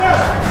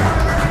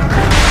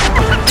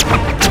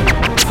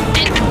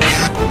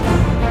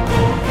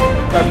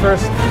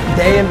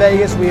day in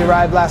Vegas. We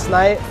arrived last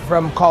night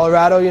from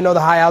Colorado, you know, the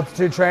high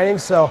altitude training.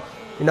 So,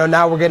 you know,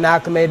 now we're getting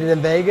acclimated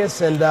in Vegas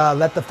and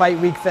let the fight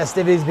week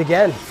festivities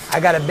begin. I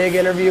got a big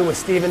interview with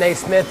Stephen A.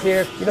 Smith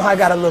here. You know, I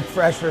got to look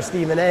fresh for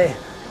Stephen A.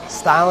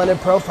 Styling and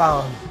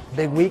profiling.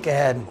 Big week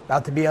ahead.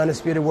 About to be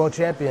undisputed world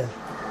champion.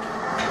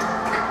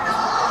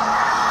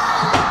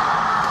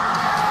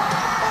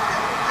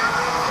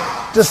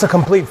 Just a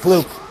complete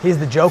fluke. He's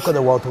the joke of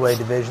the welterweight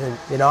division.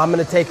 You know, I'm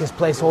going to take his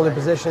placeholder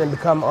position and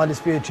become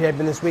undisputed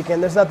champion this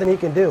weekend. There's nothing he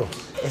can do.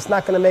 It's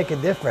not going to make a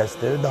difference,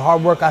 dude. The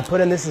hard work I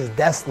put in, this is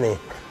destiny.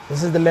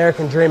 This is the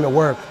American dream at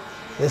work.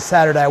 This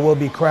Saturday I will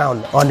be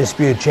crowned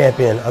undisputed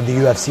champion of the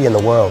UFC in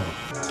the world.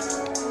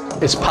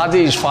 It's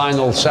Paddy's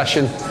final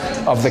session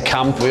of the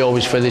camp. We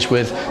always finish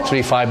with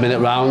 3 5-minute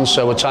rounds,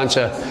 so we're trying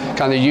to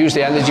kind of use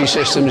the energy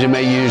systems you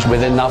may use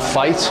within that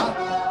fight.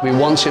 We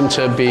want him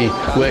to be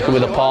working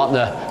with a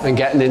partner and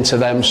getting into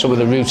some of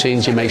the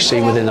routines you may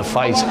see within a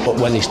fight, but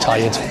when he's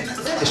tired.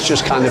 It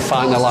just kind of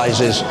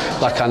finalises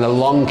that kind of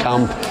long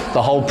camp,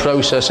 the whole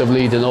process of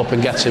leading up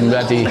and gets him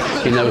ready.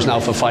 He knows now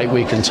for fight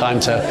week and it's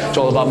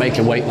all about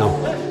making weight now.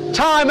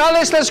 Time,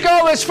 Alice, let's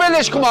go, let's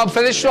finish. Come on,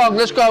 finish strong,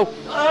 let's go.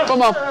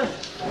 Come on.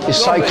 His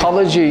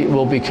psychology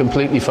will be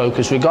completely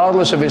focused,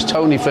 regardless if it's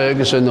Tony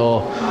Ferguson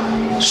or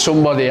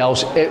somebody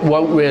else. It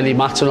won't really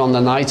matter on the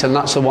night, and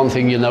that's the one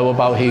thing you know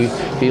about.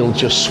 He'll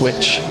just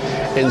switch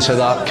into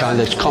that kind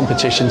of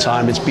competition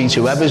time. It's beat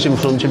whoever's in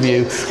front of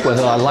you,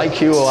 whether I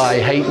like you or I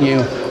hate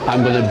you,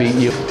 I'm going to beat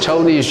you.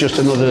 Tony is just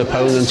another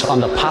opponent on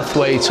the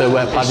pathway to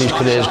where Paddy's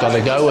career's got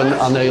to go,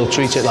 and he'll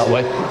treat it that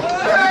way.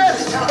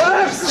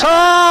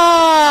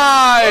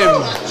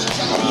 Time!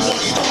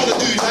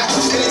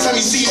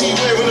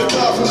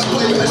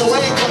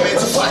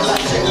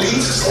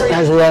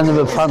 That's the end of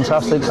a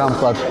fantastic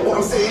camp, lad.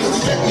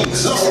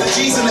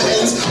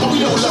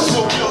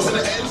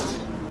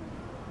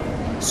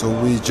 So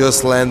we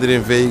just landed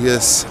in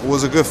Vegas. It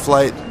was a good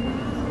flight.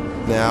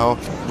 Now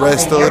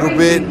rest a little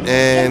bit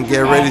and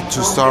get ready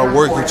to start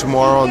working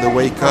tomorrow on the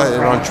weight cut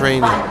and on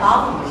training.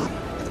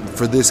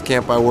 For this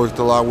camp I worked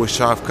a lot with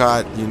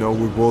Shavkat. You know,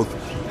 we both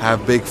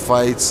have big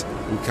fights.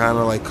 We kind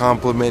of like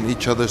complement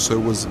each other, so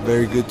it was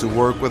very good to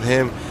work with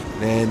him.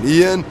 And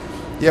Ian,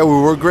 yeah, we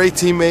were great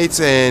teammates,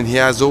 and he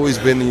has always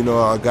been, you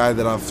know, a guy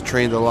that I've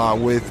trained a lot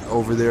with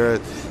over there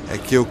at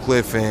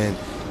Killcliff, and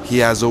he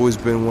has always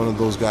been one of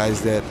those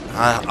guys that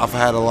I've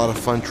had a lot of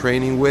fun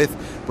training with.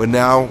 But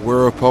now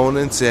we're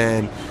opponents,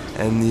 and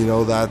you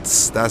know,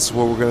 that's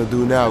what we're gonna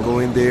do now. Go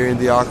in there in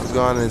the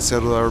octagon and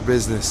settle our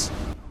business.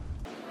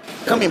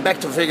 Coming back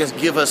to Vegas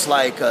give us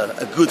like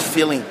a good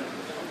feeling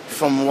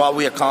from what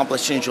we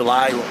accomplished in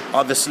July.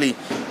 Obviously,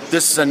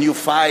 this is a new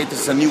fight. This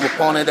is a new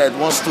opponent that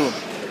wants to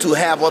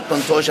have what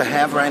Pantoja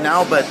have right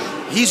now, but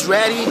he's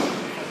ready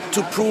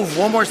to prove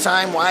one more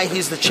time why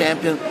he's the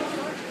champion.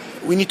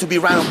 We need to be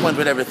right on point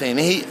with everything,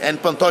 and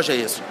Pantoja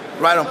is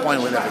right on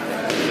point with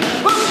everything.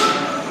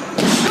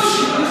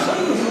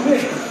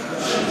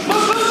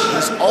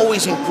 He's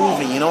always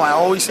improving, you know. I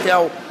always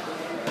tell,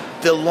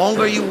 the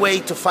longer you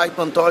wait to fight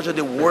Pantoja,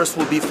 the worse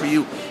will be for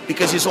you,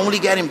 because he's only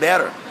getting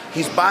better.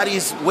 His body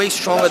is way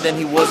stronger than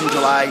he was in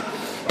July.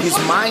 His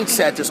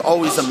mindset is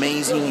always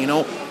amazing, you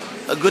know.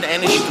 A good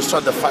energy to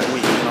start the fight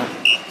week, you know.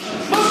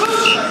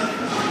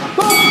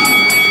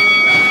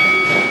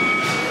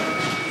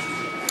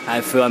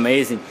 I feel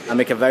amazing. I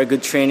make a very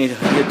good training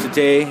here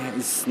today.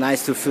 It's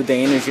nice to feel the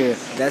energy.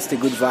 That's the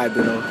good vibe,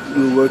 you know.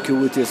 You work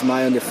with a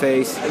smile on the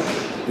face,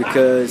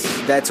 because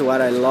that's what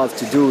I love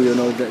to do, you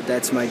know.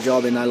 That's my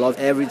job, and I love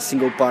every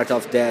single part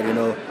of that, you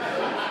know.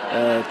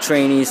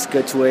 Training,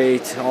 cut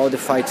weight, all the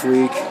fight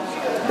week.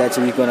 That's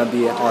week gonna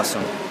be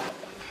awesome.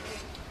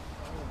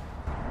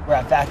 We're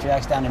at Factory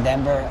X down in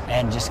Denver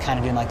and just kind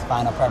of doing like the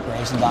final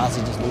preparations,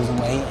 honestly, just losing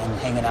weight and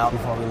hanging out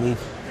before we leave.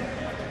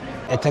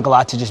 It took a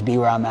lot to just be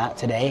where I'm at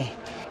today.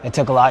 It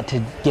took a lot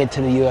to get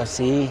to the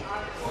UFC,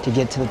 to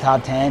get to the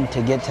top 10,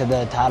 to get to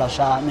the title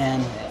shot,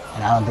 man.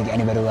 And I don't think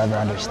anybody will ever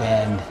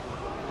understand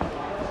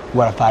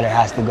what a fighter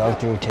has to go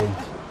through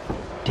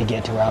to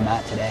get to where I'm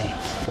at today.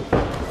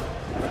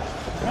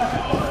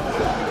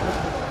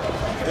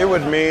 It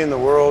would mean the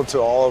world to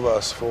all of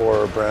us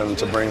for Brandon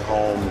to bring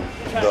home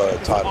the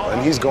title,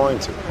 and he's going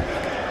to.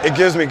 It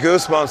gives me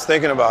goosebumps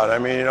thinking about it. I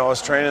mean, you know, I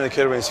was training the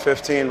kid when he's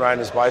 15, riding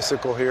his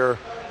bicycle here.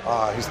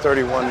 He's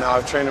 31 now.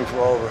 I've trained him for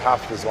over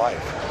half of his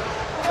life.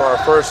 For our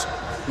first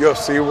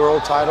UFC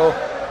world title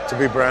to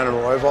be Brandon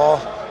Royval,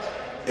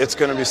 it's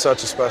going to be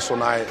such a special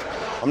night.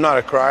 I'm not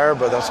a crier,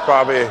 but that's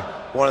probably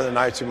one of the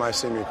nights you might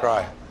see me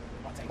cry.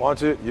 Want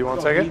to? You want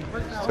to take it?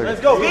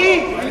 Let's go,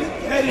 B!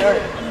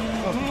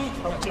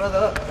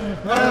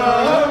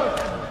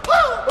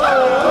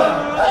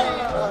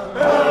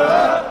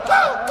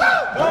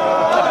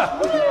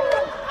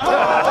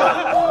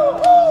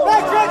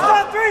 Backtracks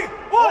on 3.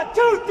 1,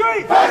 2,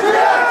 3.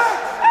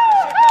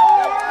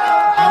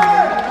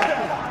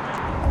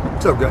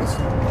 What's up, guys?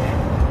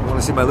 You want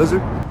to see my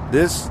lizard?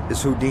 This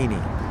is Houdini.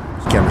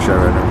 Camera shot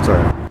right now.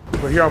 Sorry.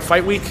 We're here on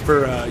fight week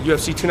for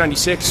UFC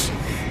 296.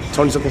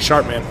 Tony's looking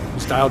sharp, man.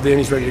 He's dialed in.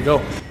 He's ready to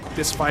go.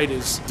 this fight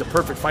is the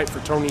perfect fight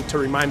for Tony to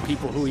remind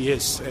people who he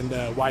is and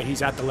why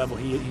he's at the level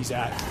he's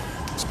at.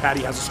 Because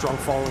Paddy has a strong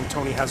following,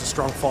 Tony has a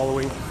strong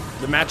following.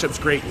 The matchup's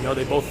great. You know,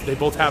 they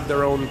both have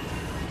their own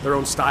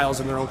styles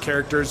and their own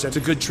characters. It's a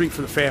good treat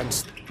for the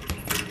fans.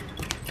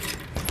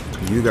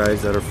 You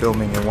guys that are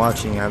filming and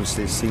watching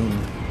obviously seen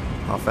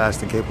how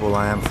fast and capable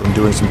I am from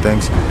doing some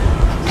things.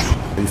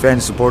 The fans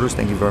and supporters,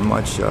 thank you very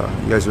much. You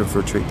guys are in for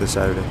a treat this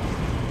Saturday.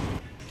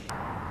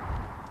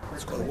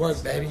 Let's go to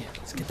work, baby.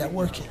 Let's get that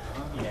working.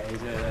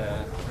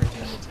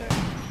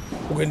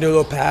 We're going to do a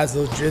little pads, a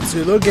little jiu-jitsu,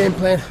 a little game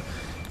plan.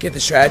 Get the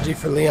strategy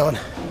for Leon.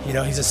 You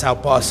know, he's a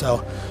southpaw,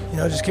 so, you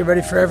know, just get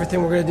ready for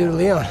everything we're going to do to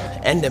Leon.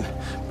 End him.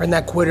 Bring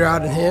that quitter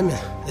out in him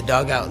and the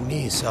dog out in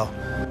me, so.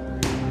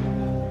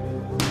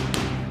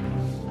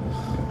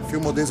 A few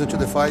more days until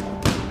the fight.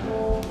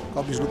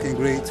 Colby's looking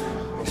great.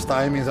 His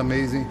timing is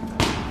amazing.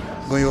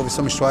 Going over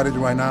some strategy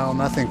right now,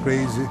 nothing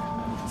crazy.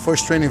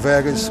 First training in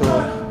Vegas, so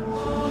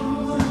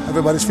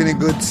everybody's feeling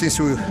good since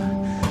we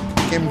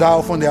came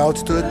down from the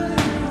altitude.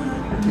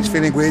 He's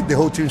feeling great, the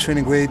whole team's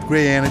feeling great,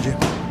 great energy.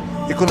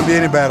 It couldn't be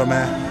any better,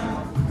 man.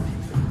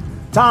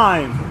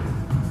 Time.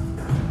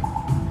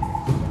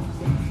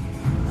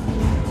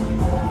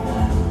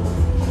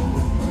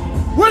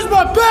 Where's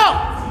my belt?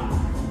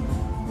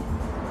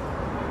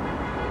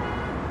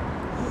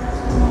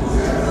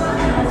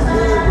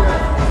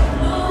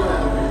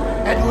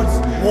 Edwards.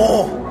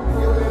 Whoa.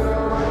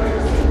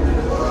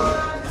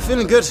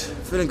 Feeling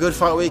good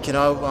fight week, you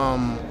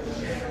know.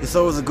 It's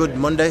always a good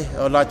Monday.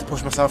 I'd like to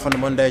push myself on the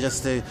Monday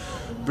just to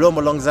blow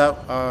my lungs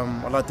out.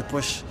 I'd like to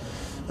push,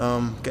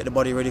 get the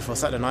body ready for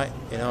Saturday night,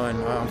 you know, and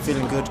I'm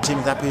feeling good. The team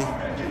is happy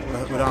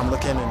with how I'm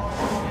looking, and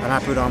I'm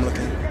happy with how I'm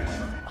looking.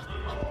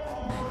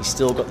 He's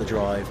still got the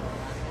drive.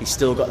 He's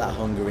still got that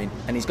hunger in,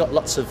 and he's got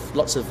lots of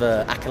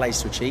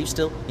accolades to achieve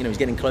still. You know, he's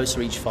getting closer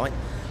each fight.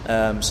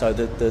 So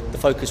the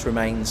focus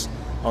remains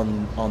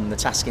on the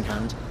task in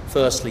hand.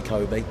 Firstly,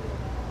 Colby.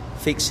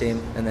 Fix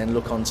him, and then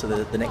look on to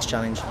the next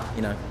challenge.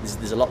 You know,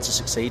 there's a lot to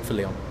succeed for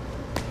Leon.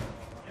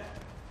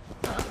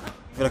 I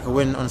feel like a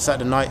win on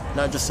Saturday night,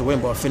 not just a win,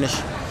 but a finish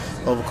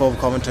over Colby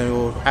Covington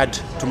will add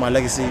to my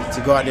legacy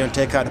to go out there and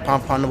take out the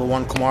pound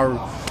 #1 Kamaru,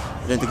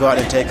 and then to go out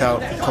there and take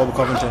out Colby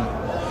Covington.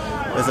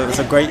 It's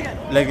a great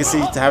legacy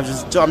to have.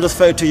 I'm just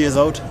 32 years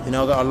old, you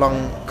know, I've got a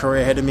long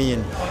career ahead of me,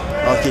 and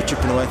I'll keep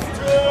chipping away.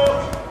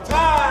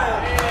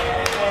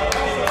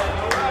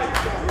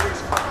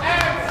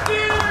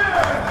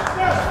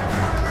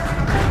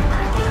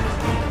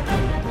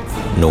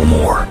 No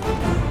more.